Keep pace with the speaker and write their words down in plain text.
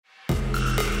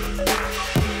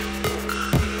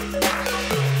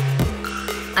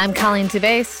I'm Colleen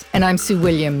DuBois. And I'm Sue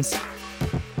Williams.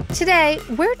 Today,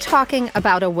 we're talking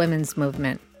about a women's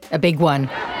movement. A big one.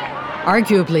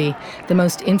 Arguably, the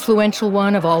most influential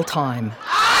one of all time.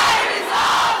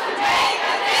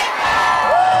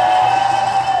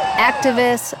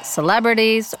 Activists,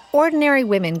 celebrities, ordinary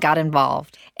women got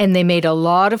involved. And they made a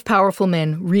lot of powerful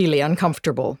men really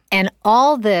uncomfortable. And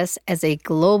all this as a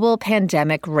global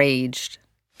pandemic raged.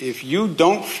 If you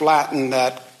don't flatten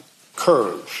that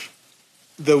curve,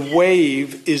 the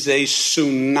wave is a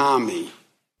tsunami.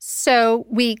 So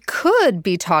we could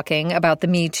be talking about the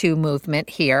Me Too movement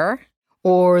here.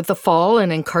 Or the fall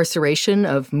and incarceration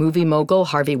of movie mogul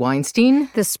Harvey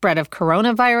Weinstein. The spread of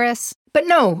coronavirus. But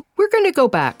no, we're going to go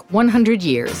back 100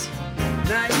 years.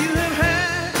 Now you have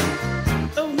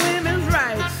heard of women's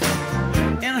rights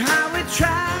and how we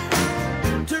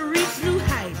try to reach new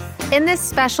heights. In this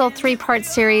special 3-part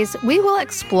series, we will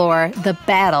explore the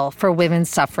battle for women's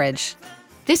suffrage.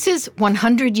 This is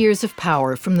 100 years of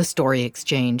power from the Story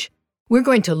Exchange. We're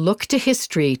going to look to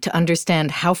history to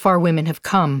understand how far women have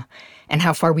come and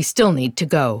how far we still need to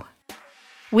go.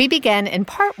 We begin in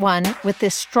part 1 with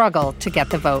this struggle to get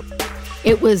the vote.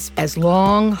 It was as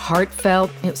long,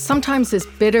 heartfelt, sometimes as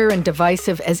bitter and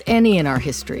divisive as any in our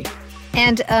history.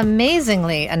 And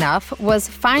amazingly enough, was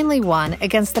finally won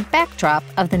against the backdrop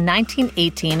of the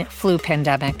 1918 flu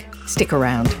pandemic. Stick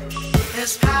around.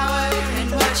 There's power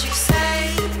in what you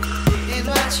say, in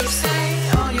what you say.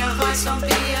 Own your voice, don't be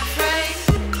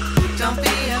afraid. Don't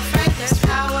be afraid. There's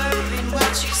power in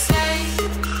what you say,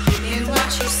 in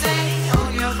what you say.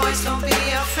 Own your voice, don't be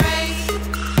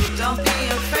afraid. Don't be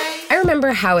afraid. I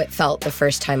remember how it felt the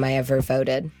first time I ever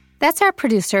voted. That's our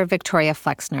producer, Victoria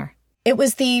Flexner. It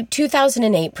was the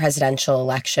 2008 presidential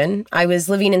election. I was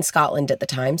living in Scotland at the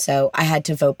time, so I had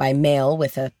to vote by mail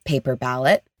with a paper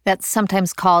ballot. That's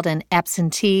sometimes called an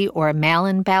absentee or a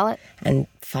mail-in ballot. And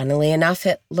funnily enough,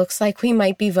 it looks like we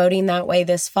might be voting that way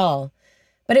this fall.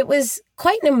 But it was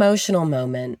quite an emotional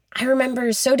moment. I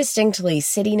remember so distinctly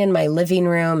sitting in my living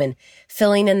room and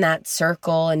filling in that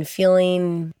circle and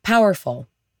feeling powerful.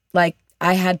 Like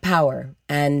I had power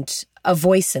and a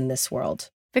voice in this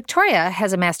world. Victoria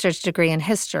has a master's degree in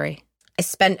history. I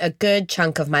spent a good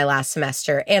chunk of my last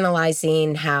semester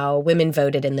analyzing how women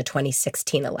voted in the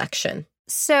 2016 election.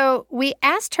 So we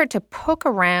asked her to poke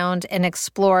around and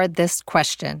explore this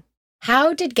question.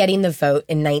 How did getting the vote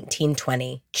in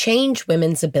 1920 change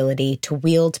women's ability to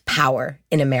wield power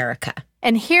in America?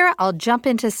 And here I'll jump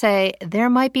in to say there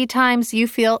might be times you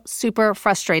feel super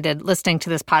frustrated listening to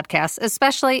this podcast,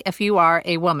 especially if you are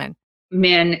a woman.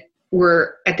 Men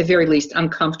were, at the very least,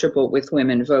 uncomfortable with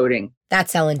women voting.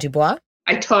 That's Ellen DuBois.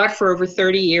 I taught for over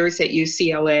 30 years at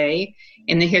UCLA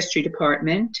in the history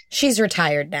department. She's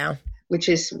retired now. Which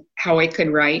is how I could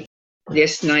write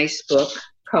this nice book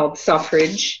called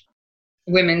Suffrage,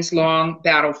 Women's Long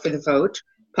Battle for the Vote,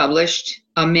 published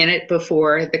a minute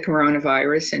before the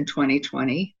coronavirus in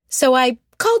 2020. So I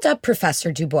called up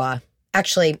Professor DuBois.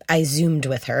 Actually, I Zoomed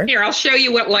with her. Here, I'll show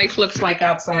you what life looks like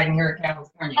outside here in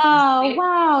California. Oh,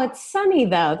 wow. It's sunny,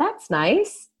 though. That's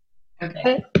nice.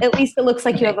 Okay. But at least it looks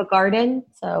like you have a garden.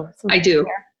 So I do.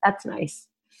 There. That's nice.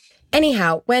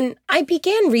 Anyhow, when I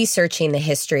began researching the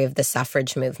history of the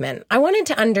suffrage movement, I wanted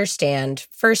to understand,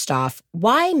 first off,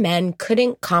 why men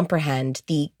couldn't comprehend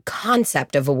the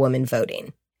concept of a woman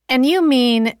voting. And you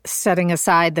mean, setting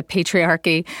aside the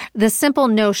patriarchy, the simple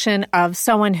notion of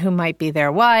someone who might be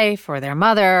their wife or their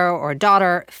mother or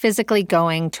daughter physically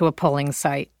going to a polling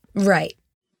site. Right.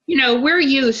 You know, we're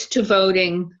used to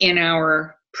voting in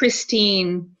our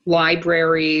pristine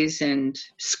libraries and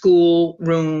school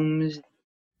rooms.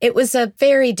 It was a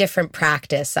very different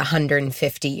practice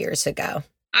 150 years ago.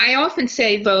 I often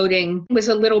say voting was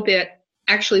a little bit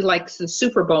actually like the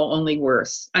Super Bowl, only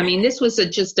worse. I mean, this was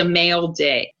just a male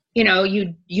day. You know,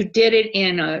 you did it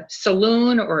in a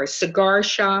saloon or a cigar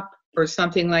shop or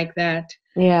something like that.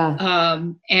 Yeah.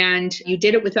 And you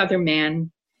did it with other men.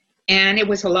 And it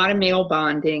was a lot of male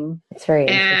bonding. It's very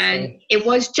And interesting. it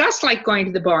was just like going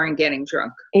to the bar and getting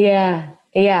drunk. Yeah,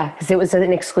 because it was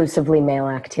an exclusively male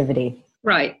activity.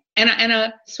 Right. And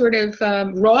a sort of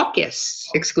raucous,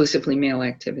 exclusively male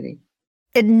activity.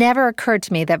 It never occurred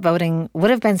to me that voting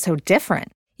would have been so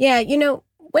different. Yeah, you know,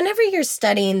 whenever you're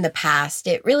studying the past,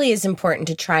 it really is important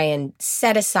to try and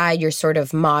set aside your sort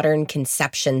of modern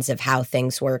conceptions of how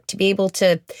things work to be able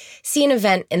to see an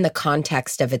event in the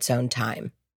context of its own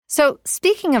time. So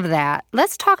speaking of that,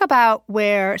 let's talk about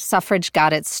where suffrage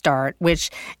got its start, which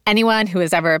anyone who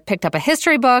has ever picked up a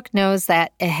history book knows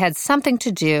that it had something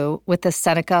to do with the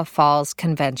Seneca Falls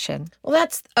Convention. Well,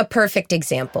 that's a perfect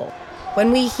example.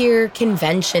 When we hear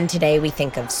convention today, we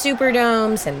think of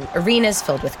superdomes and arenas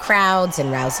filled with crowds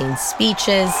and rousing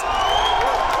speeches.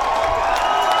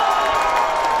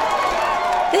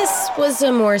 This was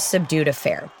a more subdued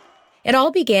affair. It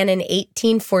all began in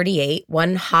 1848,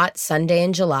 one hot Sunday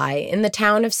in July, in the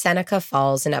town of Seneca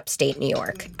Falls in upstate New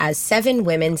York, as 7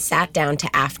 women sat down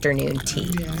to afternoon tea.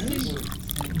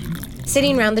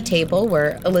 Sitting around the table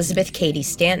were Elizabeth Cady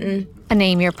Stanton, A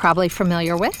name you're probably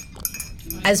familiar with.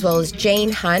 as well as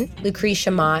Jane Hunt,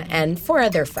 Lucretia Mott, and 4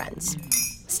 other friends.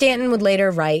 Stanton would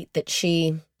later write that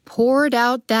she poured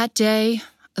out that day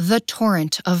the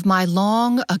torrent of my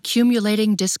long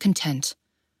accumulating discontent,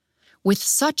 with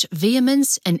such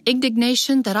vehemence and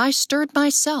indignation that I stirred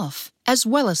myself, as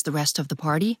well as the rest of the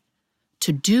party,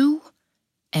 to do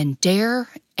and dare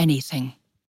anything.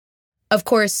 Of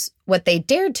course, what they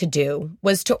dared to do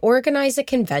was to organize a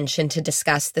convention to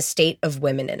discuss the state of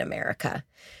women in America.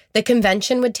 The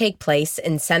convention would take place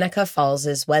in Seneca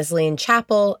Falls' Wesleyan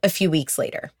Chapel a few weeks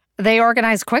later. They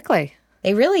organized quickly.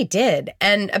 They really did,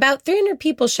 and about 300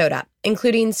 people showed up,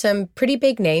 including some pretty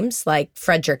big names like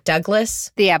Frederick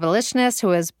Douglass, The abolitionist who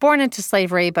was born into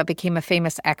slavery but became a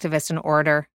famous activist and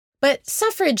orator. But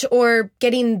suffrage, or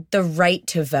getting the right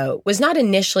to vote, was not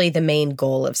initially the main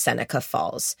goal of Seneca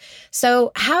Falls.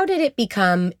 So how did it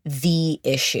become the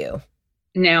issue?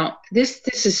 Now, this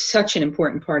is such an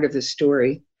important part of the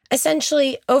story.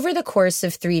 Essentially, over the course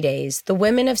of 3 days, the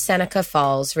women of Seneca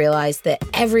Falls realized that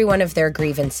every one of their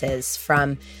grievances,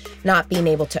 from not being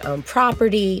able to own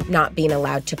property, not being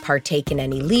allowed to partake in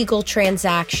any legal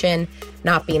transaction,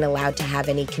 not being allowed to have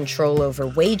any control over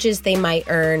wages they might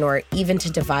earn, or even to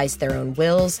devise their own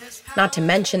wills, not to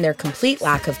mention their complete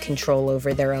lack of control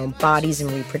over their own bodies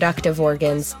and reproductive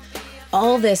organs,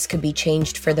 all this could be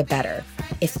changed for the better,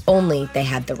 if only they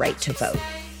had the right to vote.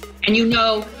 And you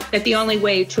know that the only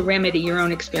way to remedy your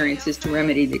own experience is to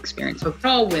remedy the experience of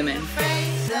all women.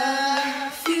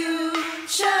 The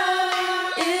future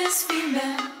is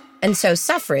female. And so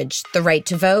suffrage, the right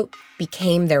to vote,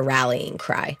 became their rallying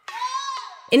cry.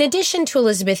 In addition to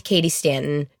Elizabeth Cady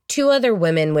Stanton, 2 other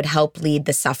women would help lead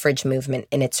the suffrage movement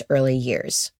in its early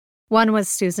years. One was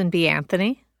Susan B.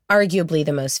 Anthony. Arguably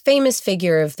the most famous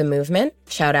figure of the movement.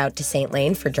 Shout out to St.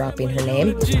 Lane for dropping her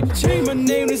name.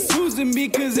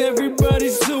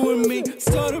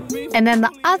 And then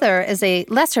the other is a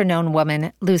lesser-known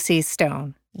woman, Lucy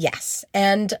Stone. Yes,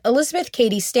 and Elizabeth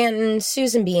Cady Stanton,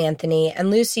 Susan B. Anthony, and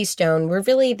Lucy Stone were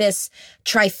really this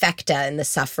trifecta in the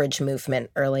suffrage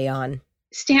movement early on.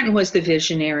 Stanton was the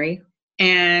visionary,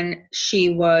 and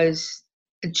she was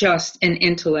just an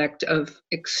intellect of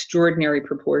extraordinary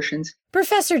proportions.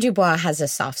 Professor DuBois has a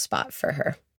soft spot for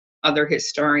her. Other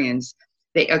historians,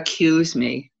 they accuse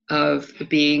me of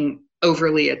being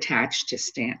overly attached to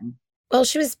Stanton. Well,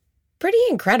 she was pretty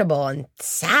incredible and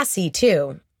sassy,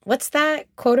 too. What's that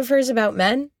quote of hers about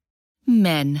men?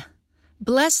 Men,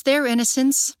 bless their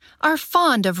innocence, are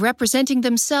fond of representing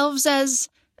themselves as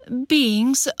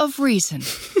beings of reason.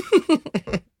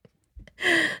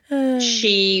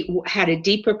 She had a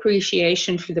deep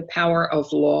appreciation for the power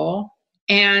of law,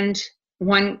 and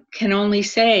one can only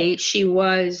say she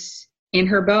was, in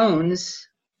her bones,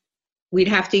 we'd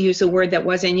have to use a word that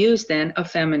wasn't used then, a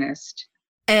feminist.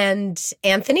 And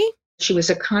Anthony? She was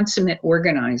a consummate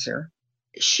organizer.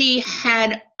 She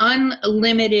had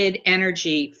unlimited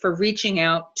energy for reaching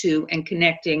out to and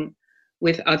connecting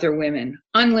with other women,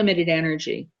 unlimited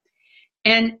energy.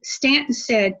 And Stanton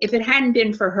said, if it hadn't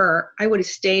been for her, I would have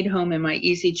stayed home in my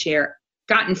easy chair,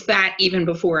 gotten fat even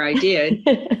before I did,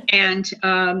 and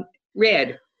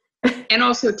read, and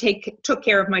also took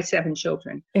care of my 7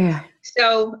 children. Yeah.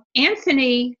 So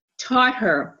Anthony taught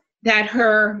her that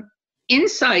her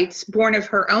insights, born of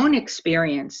her own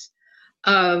experience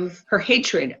of her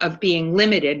hatred of being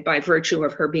limited by virtue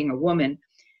of her being a woman,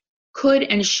 could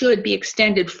and should be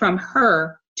extended from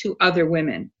her to other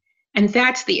women. And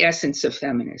that's the essence of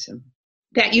feminism,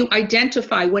 that you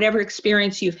identify whatever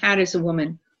experience you've had as a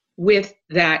woman with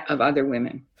that of other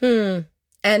women.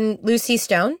 And Lucy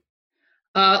Stone?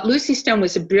 Lucy Stone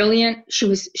was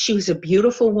she was a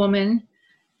beautiful woman.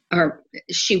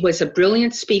 She was a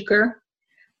brilliant speaker.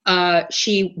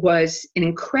 She was an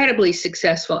incredibly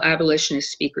successful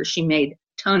abolitionist speaker. She made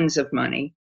tons of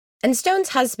money. And Stone's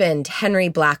husband, Henry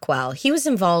Blackwell, he was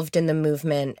involved in the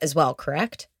movement as well,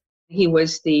 correct? He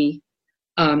was the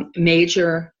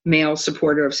major male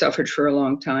supporter of suffrage for a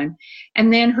long time.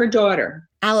 And then her daughter.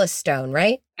 Alice Stone,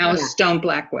 right? Alice Stone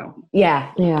Blackwell.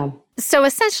 Yeah. So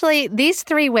essentially, these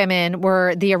 3 women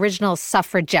were the original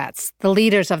suffragettes, the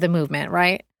leaders of the movement,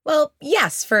 right? Well,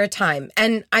 yes, for a time.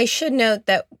 And I should note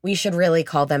that we should really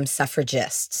call them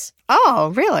suffragists.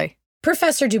 Oh, really?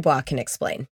 Professor DuBois can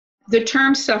explain. The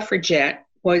term suffragette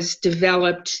was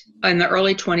developed in the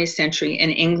early 20th century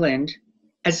in England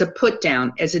as a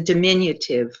put-down, as a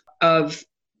diminutive of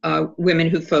women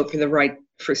who fought for the right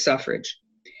for suffrage.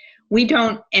 We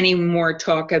don't anymore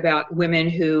talk about women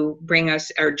who bring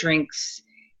us our drinks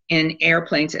in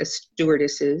airplanes as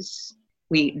stewardesses.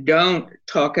 We don't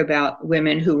talk about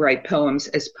women who write poems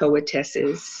as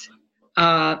poetesses.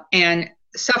 And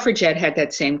suffragette had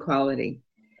that same quality.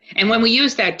 And when we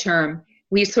use that term,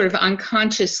 we sort of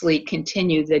unconsciously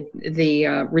continue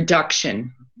the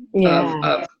reduction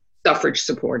of suffrage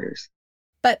supporters.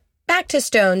 But back to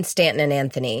Stone, Stanton, and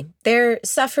Anthony. Their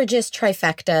suffragist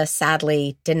trifecta,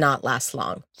 sadly, did not last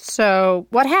long. So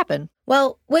what happened?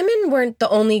 Well, women weren't the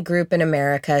only group in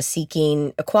America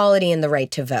seeking equality and the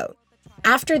right to vote.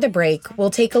 After the break,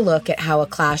 we'll take a look at how a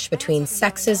clash between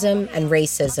sexism and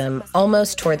racism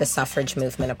almost tore the suffrage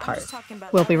movement apart.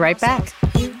 We'll be right back.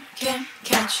 You can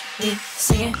catch me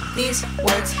singing these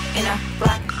words in a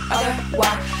black,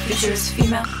 otherwise futurist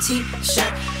female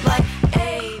t-shirt like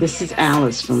a... This is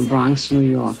Alice from Bronx, New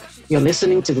York. You're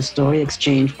listening to the Story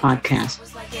Exchange podcast.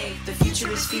 The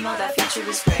future is female, that future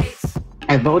is great.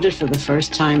 I voted for the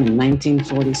first time in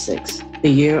 1946, the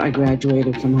year I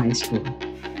graduated from high school.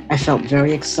 I felt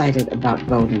very excited about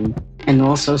voting and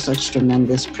also such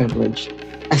tremendous privilege.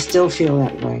 I still feel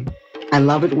that way. I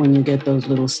love it when you get those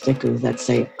little stickers that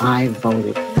say, I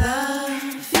voted. The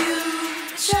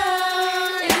future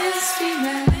is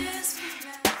female.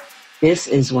 This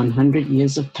is 100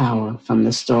 Years of Power from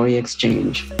the Story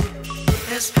Exchange.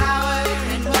 There's power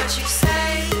in what you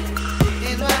say,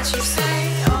 in what you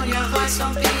say. Own your voice,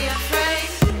 don't be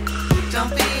afraid. Don't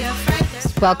be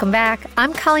afraid. Welcome back.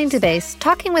 I'm Colleen DuBois,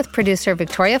 talking with producer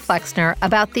Victoria Flexner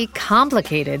about the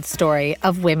complicated story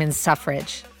of women's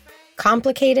suffrage.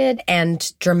 Complicated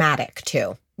and dramatic,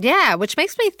 too. Yeah, which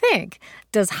makes me think,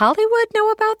 does Hollywood know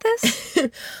about this?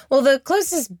 Well, the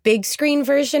closest big screen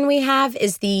version we have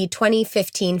is the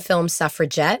 2015 film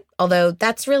Suffragette, although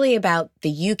that's really about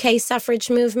the UK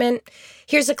suffrage movement.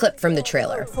 Here's a clip from the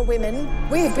trailer. For women,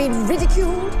 we've been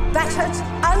ridiculed, battered,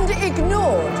 and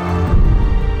ignored.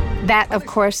 That, of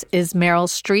course, is Meryl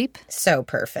Streep. So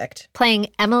perfect. Playing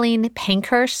Emmeline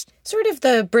Pankhurst. Sort of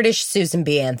the British Susan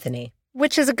B. Anthony.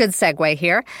 Which is a good segue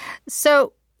here.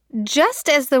 So, just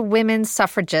as the women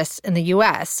suffragists in the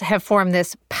U.S. have formed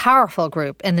this powerful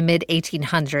group in the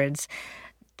mid-1800s,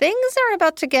 things are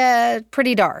about to get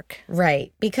pretty dark.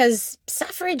 Right, because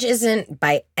suffrage isn't,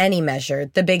 by any measure,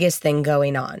 the biggest thing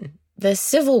going on. The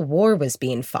Civil War was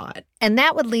being fought. And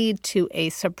that would lead to a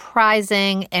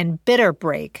surprising and bitter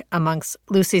break amongst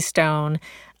Lucy Stone,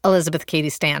 Elizabeth Cady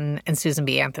Stanton, and Susan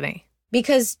B. Anthony.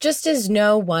 Because just as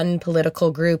no one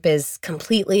political group is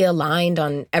completely aligned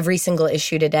on every single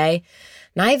issue today,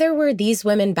 neither were these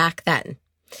women back then.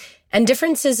 And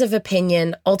differences of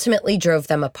opinion ultimately drove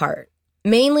them apart,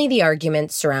 mainly the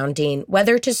arguments surrounding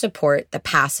whether to support the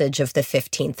passage of the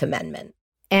 15th Amendment.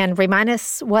 And remind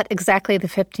us what exactly the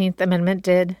 15th Amendment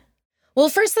did. Well,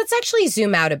 first, let's actually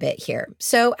zoom out a bit here.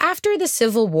 So after the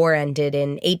Civil War ended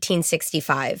in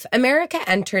 1865, America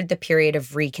entered the period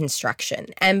of Reconstruction.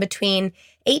 And between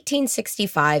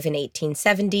 1865 and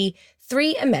 1870,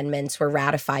 3 amendments were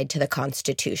ratified to the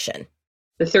Constitution.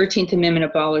 The 13th Amendment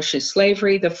abolishes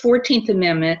slavery. The 14th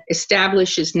Amendment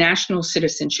establishes national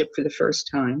citizenship for the first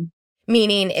time.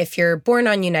 Meaning if you're born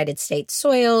on United States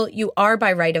soil, you are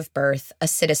by right of birth a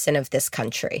citizen of this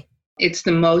country. It's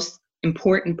the most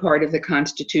important part of the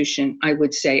Constitution, I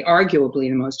would say, arguably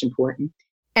the most important.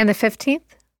 And the 15th?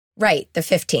 Right, the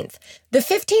 15th. The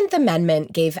 15th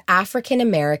Amendment gave African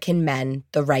American men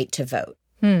the right to vote.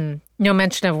 No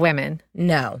mention of women.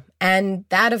 No, and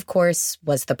that, of course,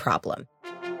 was the problem.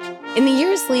 In the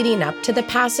years leading up to the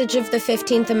passage of the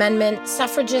 15th Amendment,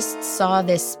 suffragists saw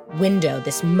this window,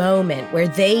 this moment where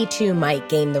they too might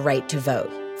gain the right to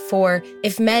vote. For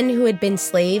if men who had been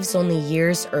slaves only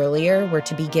years earlier were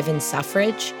to be given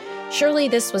suffrage, surely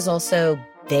this was also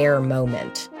their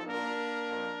moment.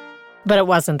 But it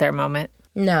wasn't their moment.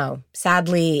 No,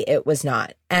 sadly, it was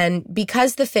not. And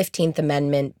because the 15th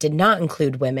Amendment did not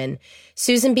include women,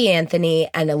 Susan B. Anthony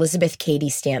and Elizabeth Cady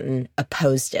Stanton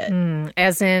opposed it.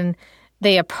 As in,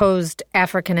 they opposed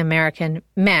African-American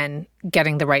men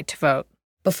getting the right to vote.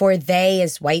 Before they,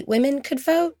 as white women, could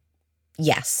vote?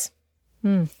 Yes.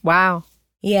 Wow.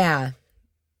 Yeah.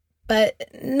 But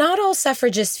not all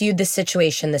suffragists viewed the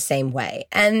situation the same way.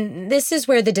 And this is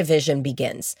where the division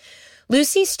begins.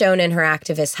 Lucy Stone and her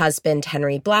activist husband,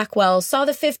 Henry Blackwell, saw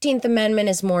the 15th Amendment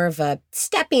as more of a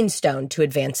stepping stone to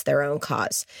advance their own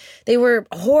cause. They were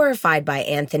horrified by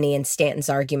Anthony and Stanton's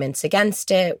arguments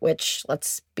against it, which,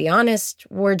 let's be honest,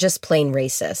 were just plain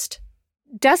racist.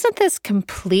 Doesn't this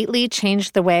completely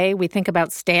change the way we think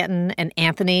about Stanton and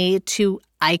Anthony, two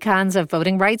icons of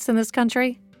voting rights in this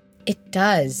country? It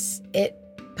does. It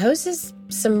poses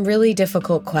some really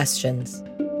difficult questions.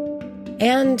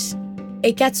 And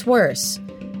it gets worse.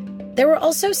 There were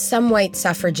also some white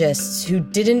suffragists who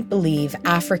didn't believe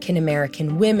African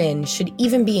American women should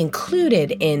even be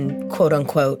included in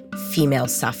quote-unquote female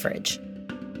suffrage.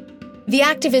 The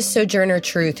activist Sojourner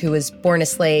Truth, who was born a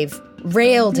slave,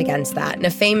 railed against that in a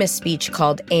famous speech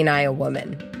called Ain't I a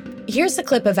Woman? Here's a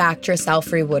clip of actress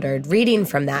Alfre Woodard reading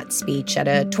from that speech at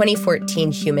a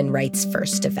 2014 Human Rights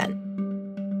First event.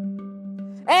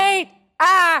 Ain't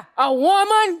I a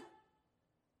woman?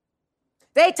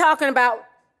 They talking about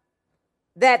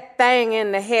that thing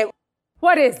in the head.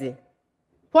 What is it?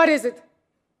 What is it?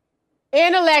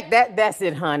 Intellect, that's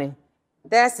it, honey.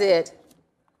 That's it.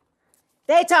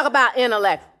 They talk about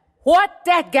intellect. What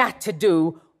that got to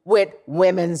do with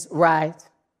women's rights?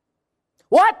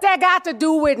 What that got to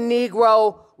do with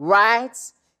Negro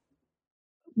rights?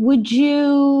 Would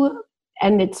you,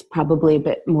 and it's probably a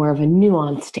bit more of a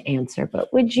nuanced answer,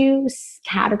 but would you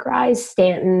categorize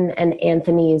Stanton and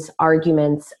Anthony's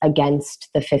arguments against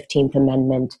the 15th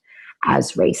Amendment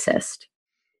as racist?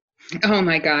 Oh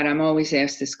my God, I'm always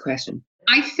asked this question.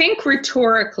 I think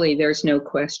rhetorically there's no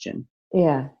question.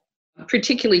 Yeah.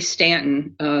 Particularly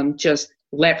Stanton just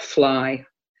let fly.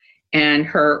 And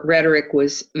her rhetoric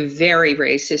was very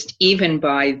racist, even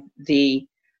by the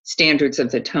standards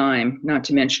of the time, not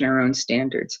to mention our own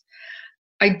standards.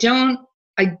 I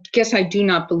guess I do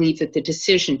not believe that the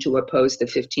decision to oppose the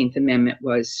 15th Amendment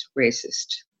was racist.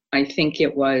 I think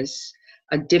it was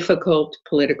a difficult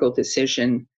political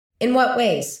decision. In what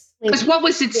ways? Because what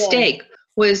was at stake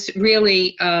was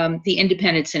really the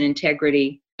independence and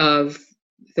integrity of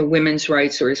the women's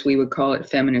rights, or as we would call it,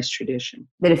 feminist tradition.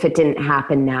 That if it didn't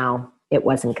happen now, it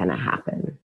wasn't going to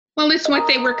happen. Well, it's what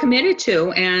they were committed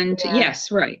to, and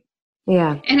yes, right.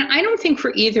 Yeah. And I don't think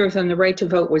for either of them the right to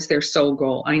vote was their sole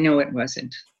goal. I know it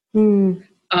wasn't.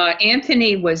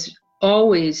 Anthony was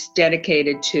always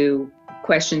dedicated to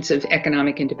questions of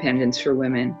economic independence for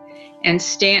women. And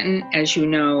Stanton, as you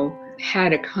know,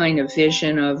 had a kind of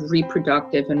vision of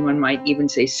reproductive and one might even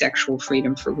say sexual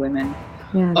freedom for women.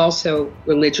 Yeah. Also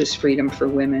religious freedom for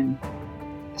women.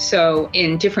 So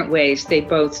in different ways, they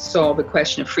both saw the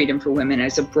question of freedom for women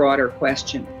as a broader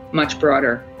question, much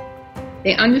broader.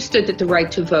 They understood that the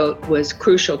right to vote was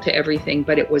crucial to everything,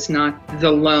 but it was not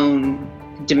the lone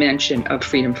dimension of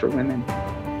freedom for women.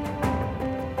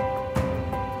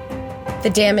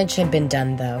 The damage had been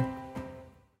done, though.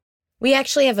 We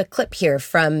actually have a clip here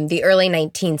from the early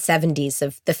 1970s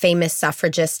of the famous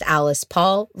suffragist Alice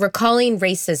Paul recalling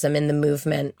racism in the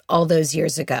movement all those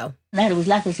years ago. That it was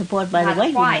likely supported by the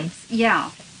white women. Yeah.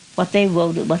 What they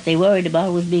worried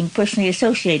about was being personally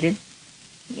associated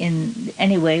in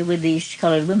any way with these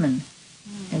colored women.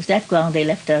 It was that ground they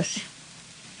left us.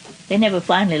 They never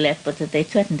finally left, but that they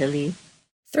threatened to leave.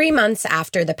 3 months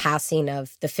after the passing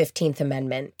of the 15th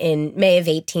Amendment, in May of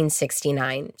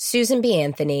 1869, Susan B.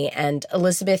 Anthony and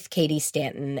Elizabeth Cady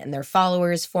Stanton and their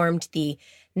followers formed the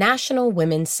National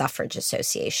Women's Suffrage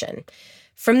Association.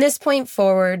 From this point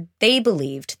forward, they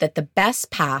believed that the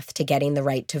best path to getting the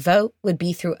right to vote would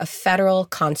be through a federal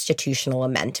constitutional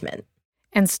amendment.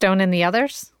 And Stone and the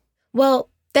others? Well,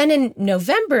 then in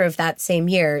November of that same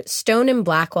year, Stone and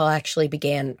Blackwell actually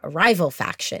began a rival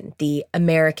faction, the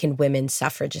American Women's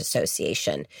Suffrage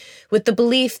Association, with the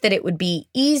belief that it would be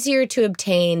easier to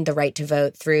obtain the right to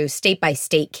vote through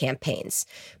state-by-state campaigns.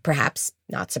 Perhaps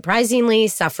not surprisingly,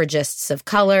 suffragists of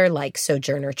color like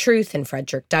Sojourner Truth and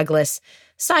Frederick Douglass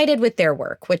sided with their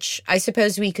work, which I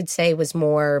suppose we could say was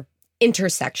more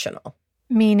intersectional.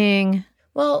 Meaning?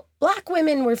 Well, Black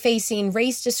women were facing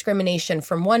race discrimination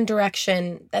from one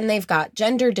direction, then they've got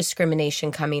gender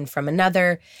discrimination coming from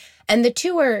another, and the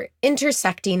two are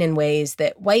intersecting in ways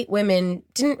that white women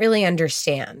didn't really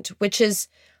understand, which is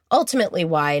ultimately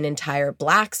why an entire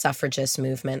Black suffragist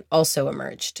movement also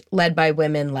emerged, led by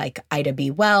women like Ida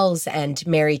B. Wells and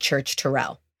Mary Church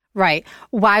Terrell. Right.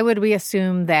 Why would we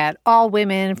assume that all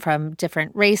women from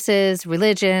different races,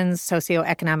 religions,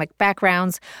 socioeconomic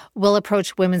backgrounds will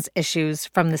approach women's issues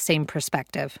from the same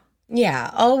perspective? Yeah,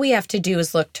 all we have to do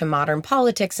is look to modern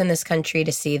politics in this country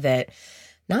to see that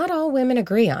not all women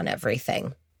agree on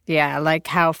everything. Yeah, like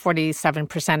how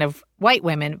 47% of white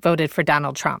women voted for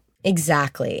Donald Trump.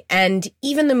 Exactly. And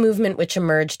even the movement which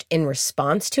emerged in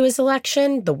response to his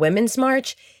election, the Women's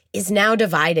March, is now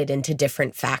divided into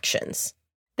different factions.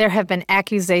 There have been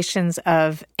accusations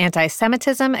of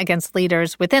anti-Semitism against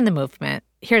leaders within the movement.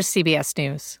 Here's CBS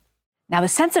News. Now, the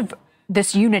sense of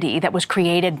this unity that was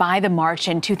created by the march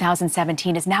in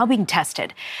 2017 is now being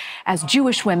tested as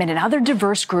Jewish women and other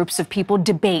diverse groups of people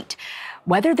debate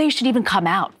whether they should even come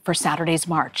out for Saturday's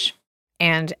march.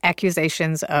 And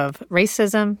accusations of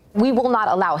racism. We will not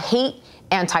allow hate,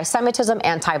 anti-Semitism,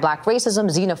 anti-Black racism,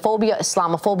 xenophobia,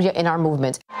 Islamophobia in our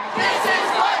movement. This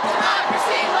is what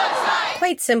democracy looks like.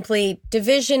 Quite simply,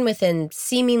 division within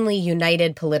seemingly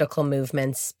united political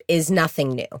movements is nothing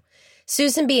new.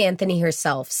 Susan B. Anthony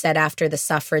herself said after the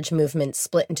suffrage movement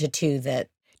split into two that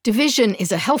division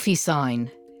is a healthy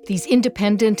sign. These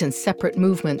independent and separate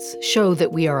movements show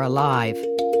that we are alive.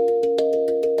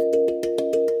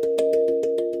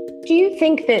 Do you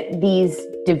think that these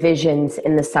divisions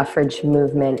in the suffrage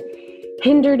movement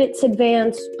hindered its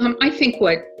advance? I think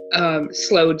what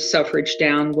slowed suffrage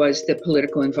down was the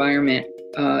political environment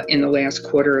in the last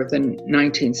quarter of the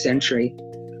 19th century,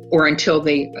 or until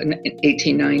the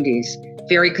 1890s.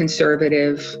 Very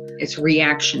conservative. It's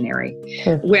reactionary.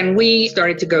 When we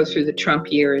started to go through the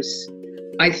Trump years,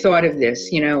 I thought of this.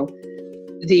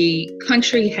 The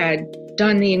country had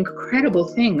done the incredible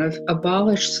thing of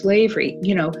abolish slavery,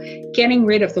 getting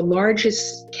rid of the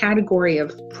largest category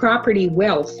of property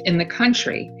wealth in the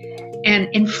country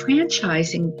and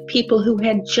enfranchising people who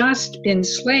had just been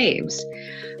slaves.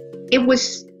 It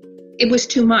was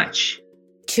too much.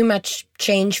 Too much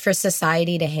change for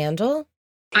society to handle?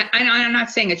 I'm not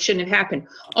saying it shouldn't have happened,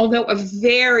 although a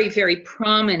very, very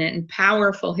prominent and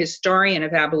powerful historian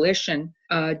of abolition,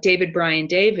 David Bryan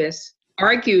Davis,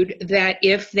 argued that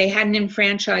if they hadn't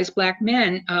enfranchised Black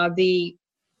men, the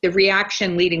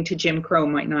reaction leading to Jim Crow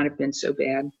might not have been so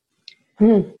bad.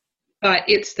 But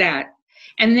it's that.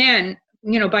 And then,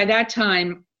 by that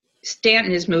time,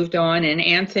 Stanton has moved on and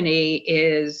Anthony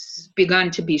is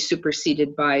begun to be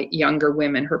superseded by younger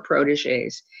women, her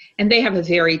protégés. And they have a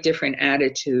very different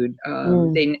attitude.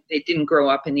 They didn't grow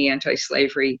up in the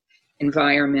anti-slavery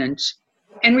environment.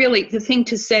 And really, the thing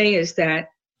to say is that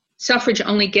suffrage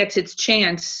only gets its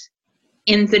chance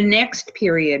in the next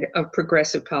period of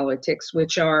progressive politics,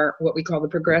 which are what we call the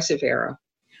progressive era.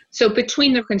 So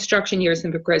between the Reconstruction years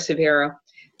and the progressive era,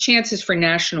 chances for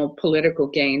national political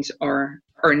gains are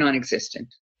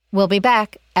non-existent. We'll be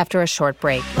back after a short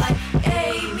break. Like,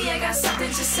 hey, me, I got something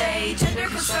to say. Gender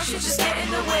construction just get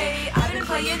in the way. I've been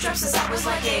playing drums since I was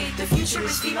like 8. The future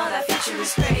is female, that future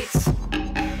is great.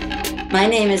 My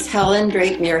name is Helen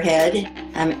Drake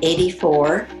Muirhead. I'm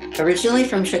 84, originally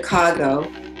from Chicago.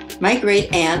 My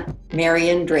great-aunt,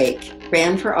 Marion Drake,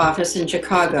 ran for office in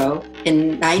Chicago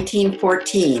in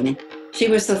 1914. She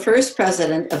was the first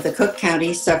president of the Cook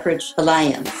County Suffrage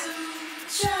Alliance.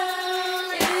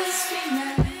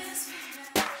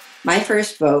 My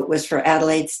first vote was for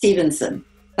Adelaide Stevenson.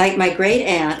 Like my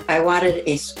great-aunt, I wanted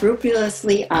a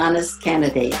scrupulously honest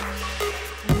candidate.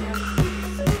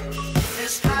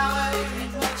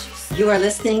 You are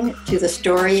listening to the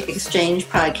Story Exchange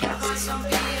podcast.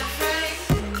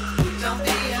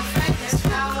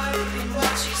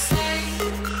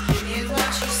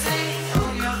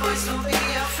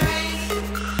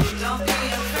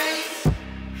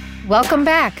 Welcome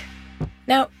back.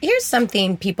 Now, here's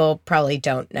something people probably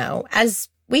don't know. As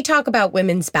we talk about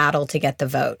women's battle to get the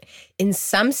vote, in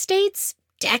some states,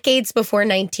 decades before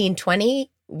 1920,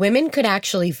 women could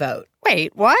actually vote.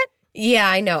 Wait, what? Yeah,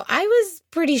 I know. I was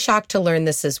pretty shocked to learn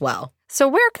this as well. So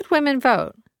where could women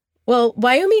vote? Well,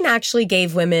 Wyoming actually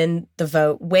gave women the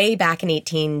vote way back in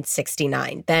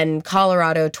 1869, then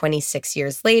Colorado 26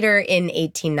 years later in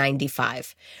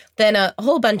 1895. Then a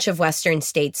whole bunch of Western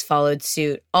states followed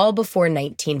suit all before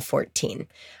 1914.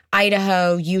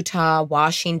 Idaho, Utah,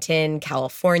 Washington,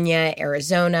 California,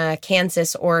 Arizona,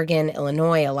 Kansas, Oregon,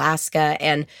 Illinois, Alaska,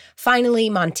 and finally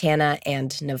Montana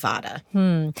and Nevada.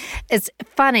 It's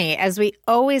funny, as we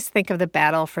always think of the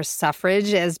battle for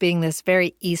suffrage as being this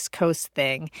very East Coast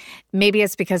thing. Maybe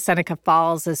it's because Seneca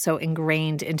Falls is so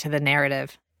ingrained into the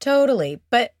narrative. Totally.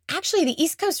 But actually, the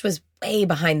East Coast was way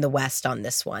behind the West on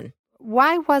this one.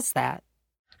 Why was that?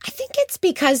 I think it's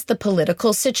because the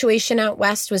political situation out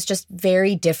west was just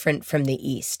very different from the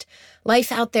east.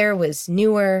 Life out there was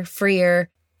newer, freer.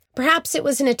 Perhaps it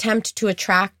was an attempt to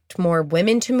attract more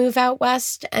women to move out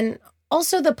west, and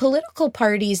also the political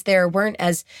parties there weren't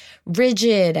as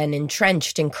rigid and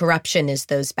entrenched in corruption as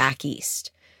those back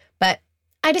east. But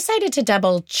I decided to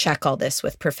double-check all this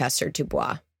with Professor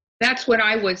DuBois. That's what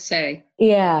I would say.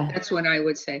 Yeah. That's what I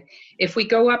would say. If we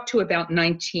go up to about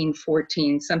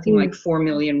 1914, something like 4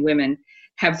 million women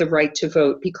have the right to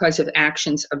vote because of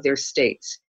actions of their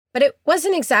states. But it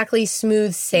wasn't exactly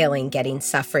smooth sailing getting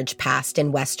suffrage passed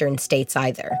in Western states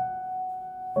either.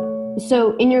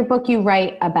 So in your book, you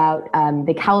write about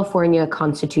the California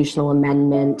constitutional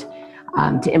amendment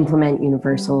to implement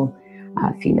universal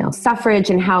female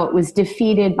suffrage and how it was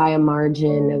defeated by a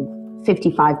margin of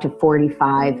 55 to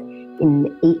 45 in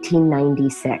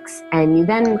 1896. And you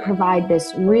then provide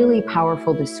this really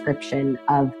powerful description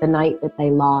of the night that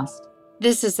they lost.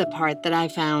 This is the part that I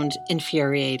found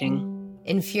infuriating.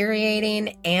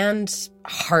 Infuriating and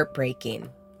heartbreaking.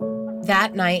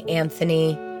 That night,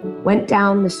 Anthony went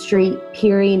down the street,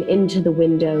 peering into the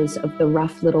windows of the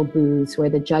rough little booths where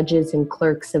the judges and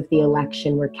clerks of the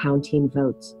election were counting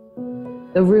votes.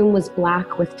 The room was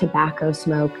black with tobacco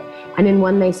smoke, and in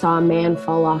one they saw a man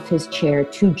fall off his chair,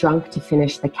 too drunk to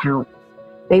finish the count.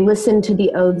 They listened to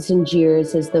the oaths and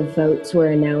jeers as the votes were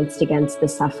announced against the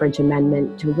suffrage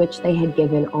amendment to which they had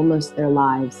given almost their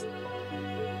lives.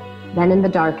 Then in the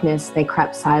darkness, they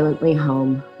crept silently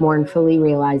home, mournfully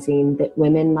realizing that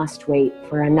women must wait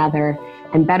for another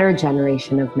and better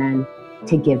generation of men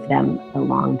to give them the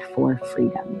longed-for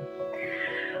freedom.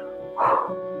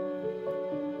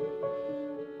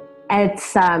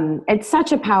 It's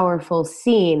such a powerful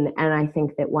scene, and I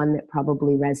think that one that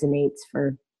probably resonates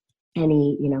for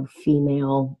any,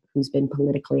 female who's been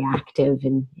politically active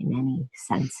in any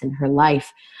sense in her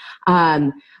life.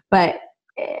 But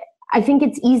I think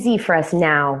it's easy for us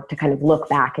now to kind of look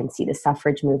back and see the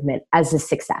suffrage movement as a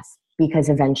success because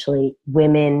eventually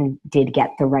women did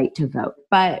get the right to vote.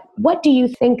 But what do you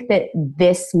think that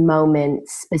this moment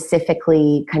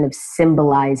specifically kind of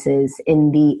symbolizes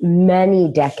in the many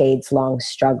decades-long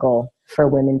struggle for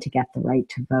women to get the right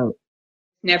to vote?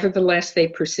 Nevertheless, they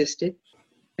persisted.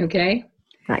 Okay?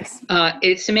 Nice.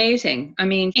 It's amazing. I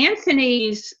mean,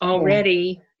 Anthony's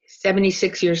already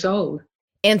 76 years old.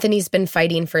 Anthony's been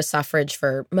fighting for suffrage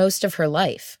for most of her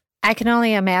life. I can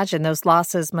only imagine those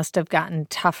losses must have gotten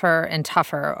tougher and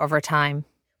tougher over time.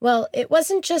 Well, it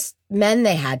wasn't just men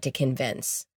they had to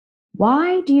convince.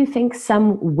 Why do you think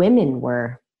some women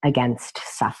were against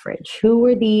suffrage? Who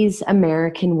were these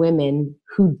American women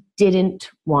who didn't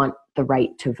want the right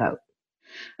to vote?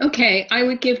 Okay, I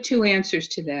would give two answers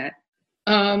to that.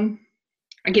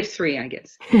 I give three, I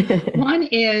guess. One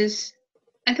is,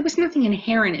 there was nothing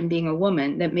inherent in being a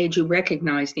woman that made you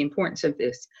recognize the importance of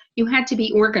this. You had to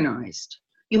be organized.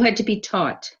 You had to be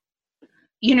taught.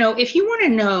 If you want to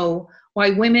know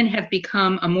why women have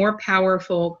become a more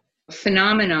powerful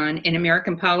phenomenon in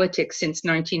American politics since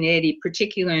 1980,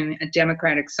 particularly in the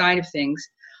Democratic side of things,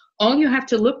 all you have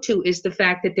to look to is the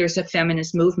fact that there's a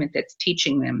feminist movement that's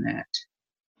teaching them that.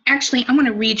 Actually, I'm going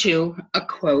to read you a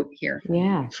quote here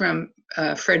from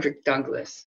Frederick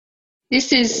Douglass.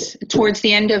 This is towards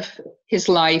the end of his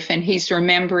life, and he's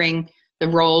remembering the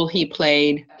role he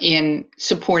played in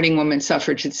supporting women's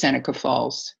suffrage at Seneca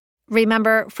Falls.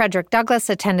 Remember, Frederick Douglass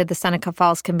attended the Seneca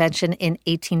Falls Convention in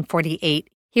 1848.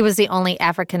 He was the only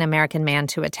African-American man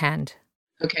to attend.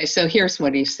 Okay, so here's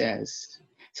what he says.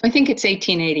 So I think it's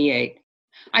 1888.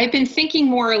 I've been thinking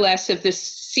more or less of this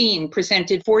scene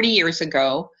presented 40 years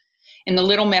ago in the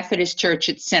Little Methodist Church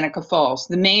at Seneca Falls,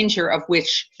 the manger of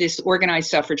which this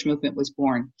organized suffrage movement was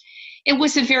born. It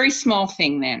was a very small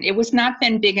thing then. It was not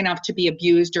then big enough to be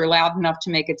abused or loud enough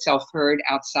to make itself heard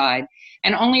outside,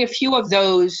 and only a few of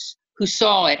those who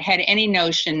saw it had any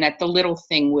notion that the little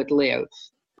thing would live.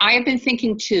 I have been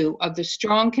thinking, too, of the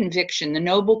strong conviction, the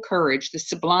noble courage, the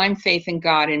sublime faith in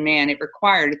God and man it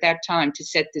required at that time to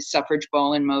set this suffrage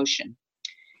ball in motion.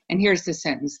 And here's the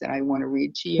sentence that I want to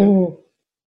read to you.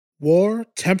 War,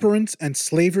 temperance, and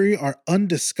slavery are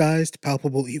undisguised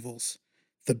palpable evils.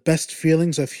 The best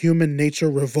feelings of human nature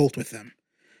revolt with them.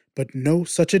 But no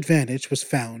such advantage was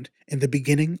found in the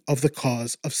beginning of the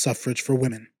cause of suffrage for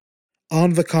women.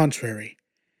 On the contrary,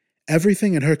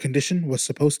 everything in her condition was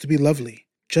supposed to be lovely,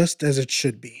 just as it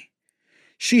should be.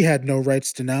 She had no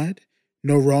rights denied,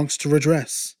 no wrongs to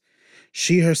redress.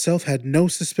 She herself had no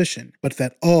suspicion but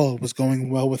that all was going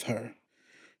well with her.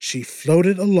 She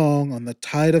floated along on the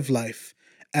tide of life,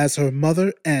 as her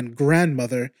mother and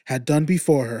grandmother had done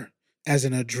before her, as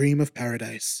in a dream of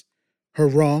paradise. Her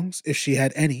wrongs, if she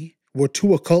had any, were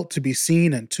too occult to be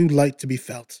seen and too light to be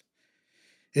felt.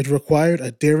 It required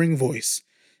a daring voice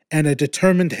and a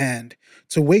determined hand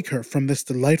to wake her from this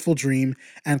delightful dream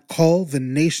and call the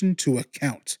nation to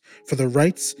account for the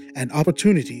rights and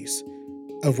opportunities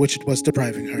of which it was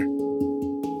depriving her.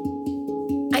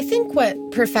 I think what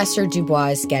Professor DuBois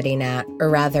is getting at, or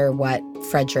rather what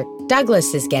Frederick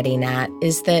Douglas is getting at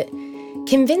is that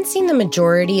convincing the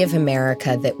majority of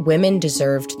America that women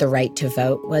deserved the right to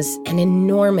vote was an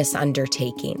enormous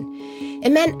undertaking.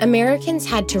 It meant Americans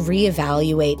had to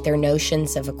reevaluate their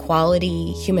notions of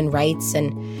equality, human rights,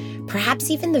 and perhaps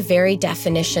even the very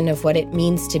definition of what it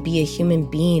means to be a human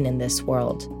being in this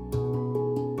world.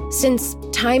 Since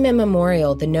time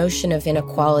immemorial, the notion of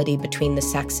inequality between the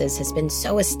sexes has been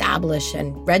so established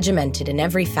and regimented in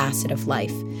every facet of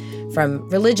life, from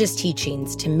religious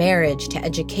teachings to marriage to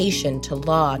education to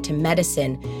law to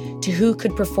medicine to who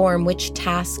could perform which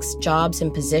tasks, jobs,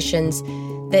 and positions,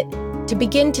 that to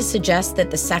begin to suggest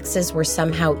that the sexes were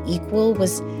somehow equal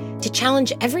was to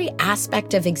challenge every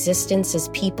aspect of existence as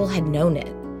people had known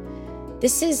it.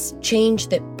 This is change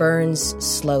that burns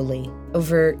slowly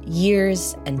over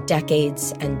years and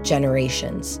decades and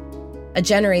generations. A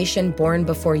generation born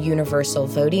before universal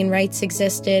voting rights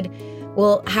existed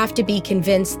will have to be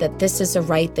convinced that this is a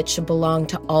right that should belong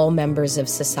to all members of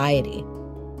society.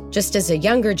 Just as a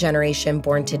younger generation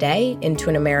born today into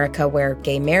an America where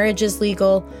gay marriage is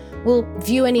legal will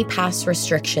view any past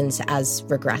restrictions as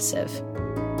regressive.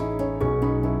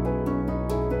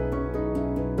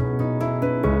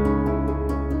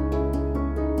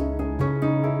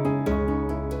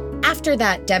 After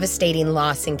that devastating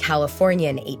loss in California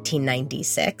in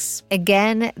 1896.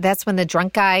 Again, that's when the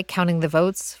drunk guy counting the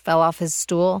votes fell off his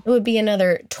stool. It would be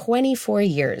another 24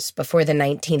 years before the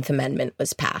 19th Amendment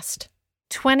was passed.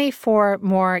 24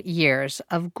 more years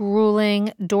of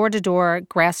grueling, door-to-door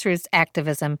grassroots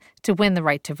activism to win the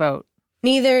right to vote.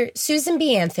 Neither Susan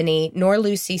B. Anthony nor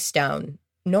Lucy Stone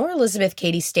nor Elizabeth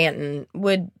Cady Stanton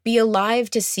would be alive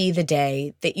to see the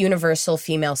day that universal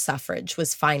female suffrage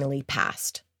was finally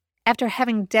passed. After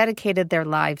having dedicated their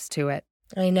lives to it.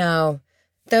 I know.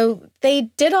 Though they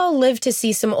did all live to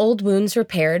see some old wounds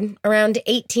repaired. Around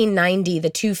 1890, the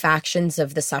two factions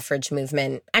of the suffrage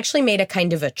movement actually made a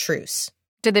kind of a truce.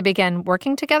 Did they begin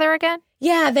working together again?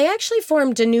 Yeah, they actually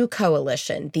formed a new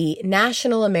coalition, the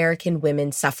National American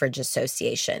Women's Suffrage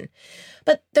Association.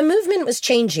 But the movement was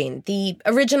changing. The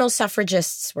original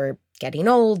suffragists were getting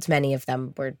old, many of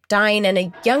them were dying, and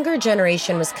a younger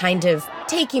generation was kind of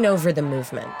taking over the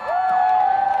movement.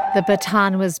 The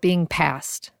baton was being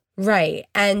passed. Right,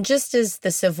 and just as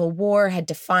the Civil War had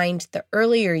defined the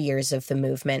earlier years of the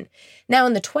movement, now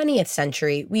in the 20th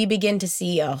century, we begin to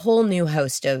see a whole new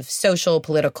host of social,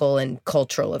 political, and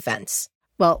cultural events.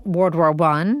 Well, World War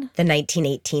I. The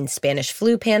 1918 Spanish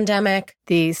flu pandemic.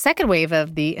 The second wave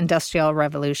of the Industrial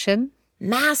Revolution.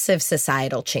 Massive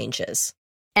societal changes.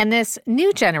 And this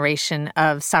new generation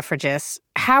of suffragists,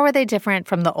 how are they different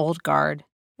from the old guard?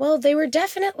 Well, they were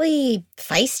definitely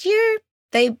feistier.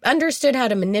 They understood how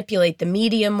to manipulate the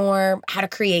media more, how to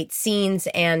create scenes,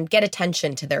 and get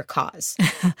attention to their cause.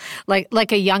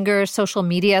 like a younger social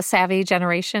media savvy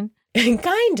generation?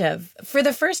 Kind of. For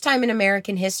the first time in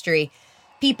American history,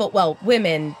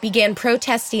 women began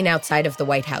protesting outside of the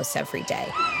White House every day.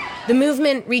 The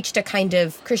movement reached a kind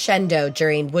of crescendo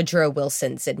during Woodrow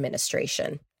Wilson's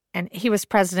administration. And he was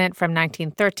president from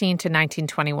 1913 to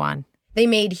 1921. They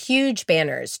made huge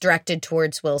banners directed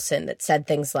towards Wilson that said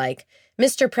things like,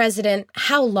 "Mr. President,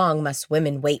 how long must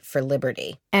women wait for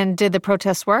liberty?" And did the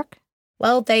protests work?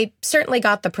 Well, they certainly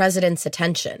got the president's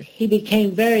attention. He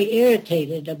became very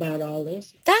irritated about all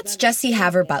this. That's Jessie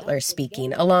Haver Butler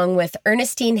speaking, along with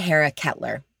Ernestine Hara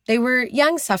Kettler. They were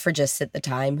young suffragists at the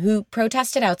time who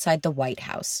protested outside the White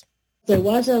House. There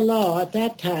was a law at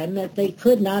that time that they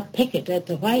could not picket at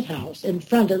the White House, in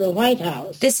front of the White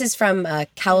House. This is from a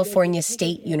California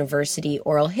State University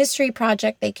oral history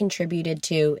project they contributed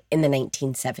to in the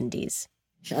 1970s.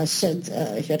 I said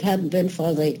if it hadn't been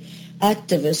for the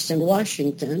activists in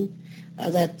Washington,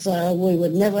 that we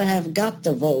would never have got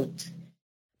the vote.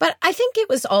 But I think it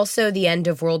was also the end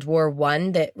of World War I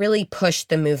that really pushed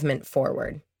the movement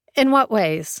forward. In what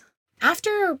ways?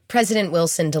 After President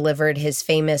Wilson delivered his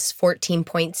famous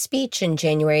 14-point speech in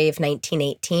January of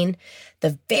 1918,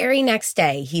 the very next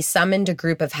day he summoned a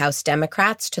group of House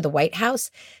Democrats to the White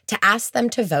House to ask them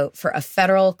to vote for a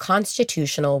federal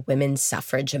constitutional women's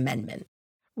suffrage amendment.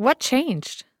 What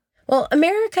changed? Well,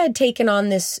 America had taken on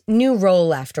this new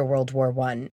role after World War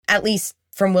I, at least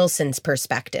from Wilson's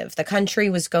perspective. The country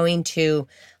was going to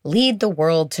lead the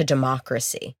world to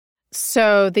democracy.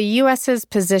 So the U.S.'s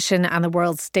position on the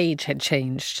world stage had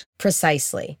changed.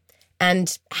 Precisely.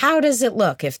 And how does it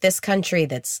look if this country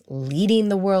that's leading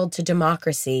the world to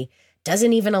democracy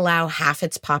doesn't even allow half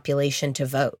its population to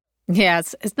vote? Yeah,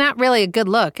 it's not really a good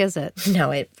look, is it?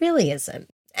 No, it really isn't.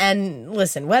 And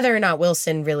listen, whether or not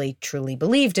Wilson really truly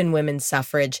believed in women's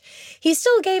suffrage, he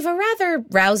still gave a rather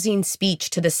rousing speech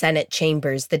to the Senate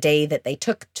chambers the day that they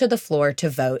took to the floor to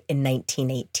vote in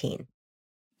 1918.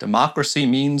 Democracy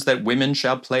means that women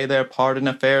shall play their part in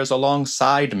affairs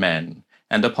alongside men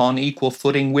and upon equal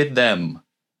footing with them.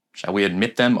 Shall we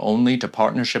admit them only to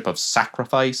partnership of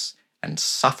sacrifice and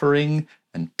suffering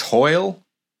and toil,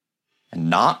 and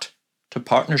not to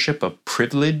partnership of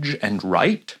privilege and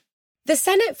right? The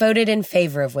Senate voted in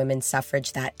favor of women's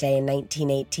suffrage that day in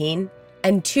 1918,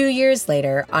 and 2 years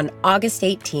later, on August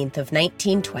 18th of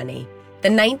 1920, the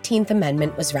 19th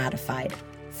Amendment was ratified,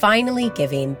 finally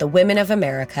giving the women of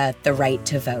America the right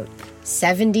to vote,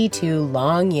 72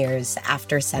 long years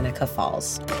after Seneca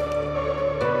Falls.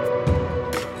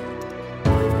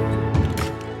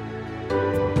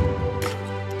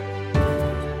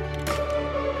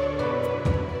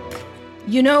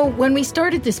 You know, when we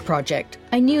started this project,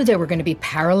 I knew there were going to be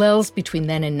parallels between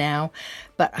then and now,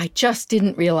 but I just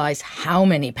didn't realize how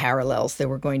many parallels there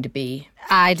were going to be.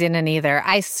 I didn't either.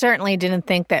 I certainly didn't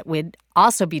think that we'd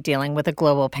also be dealing with a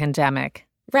global pandemic.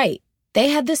 Right. They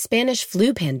had the Spanish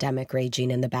flu pandemic raging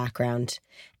in the background.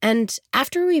 And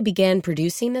after we began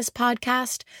producing this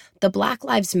podcast, the Black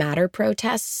Lives Matter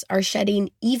protests are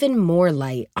shedding even more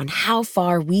light on how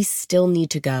far we still need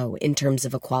to go in terms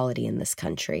of equality in this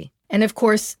country. And of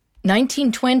course,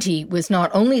 1920 was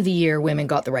not only the year women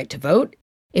got the right to vote,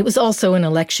 it was also an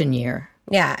election year.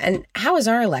 Yeah, and how is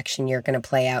our election year going to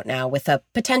play out now with a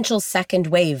potential second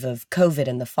wave of COVID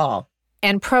in the fall?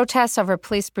 And protests over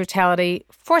police brutality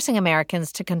forcing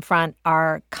Americans to confront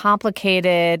our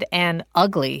complicated and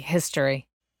ugly history.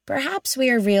 Perhaps we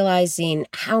are realizing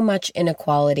how much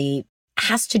inequality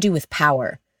has to do with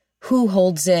power, who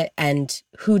holds it and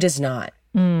who does not.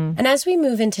 And as we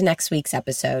move into next week's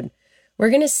episode, we're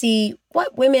going to see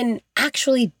what women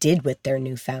actually did with their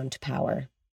newfound power.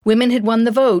 Women had won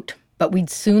the vote, but we'd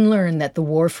soon learn that the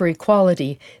war for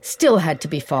equality still had to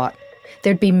be fought.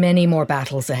 There'd be many more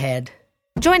battles ahead.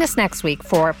 Join us next week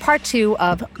for part 2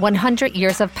 of 100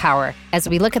 Years of Power as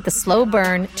we look at the slow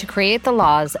burn to create the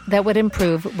laws that would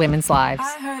improve women's lives.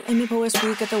 I heard Amy Poehler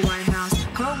speak at the White House.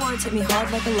 Her words hit me hard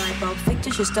like a light bulb.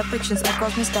 Fictitious depictions of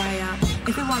girls must die out.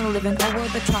 If we want to live in a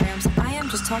world that triumphs, I am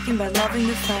just talking about loving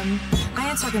the femme. I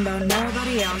ain't talking about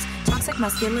nobody else. Toxic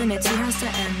masculinity has to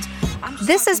end.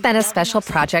 This has been a special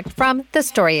project from The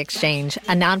Story Exchange,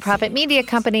 a nonprofit media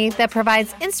company that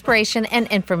provides inspiration and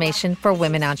information for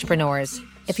women entrepreneurs.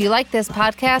 If you like this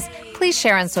podcast, please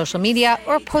share on social media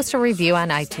or post a review on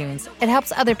iTunes. It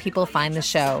helps other people find the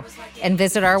show. And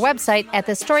visit our website at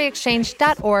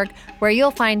thestoryexchange.org, where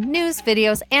you'll find news,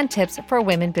 videos, and tips for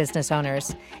women business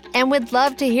owners. And we'd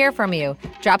love to hear from you.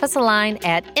 Drop us a line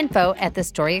at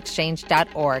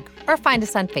info@thestoryexchange.org or find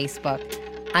us on Facebook.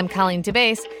 I'm Colleen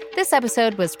DuBois. This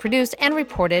episode was produced and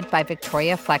reported by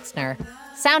Victoria Flexner.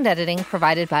 Sound editing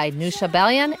provided by Nusha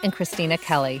Bellion and Christina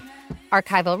Kelly.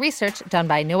 Archival research done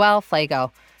by Noelle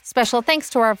Flago. Special thanks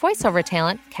to our voiceover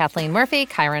talent, Kathleen Murphy,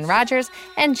 Kyron Rogers,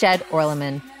 and Jed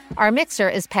Orleman. Our mixer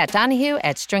is Pat Donahue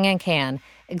at String and Can.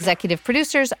 Executive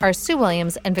producers are Sue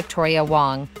Williams and Victoria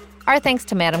Wong. Our thanks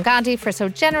to Madam Gandhi for so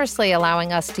generously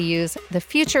allowing us to use The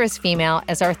Future is Female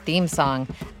as our theme song.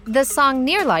 The song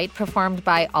Near Light, performed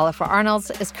by Oliver Arnolds,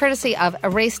 is courtesy of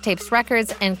Erase Tapes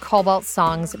Records and Cobalt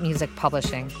Songs Music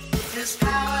Publishing. There's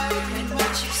power in what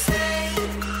you say.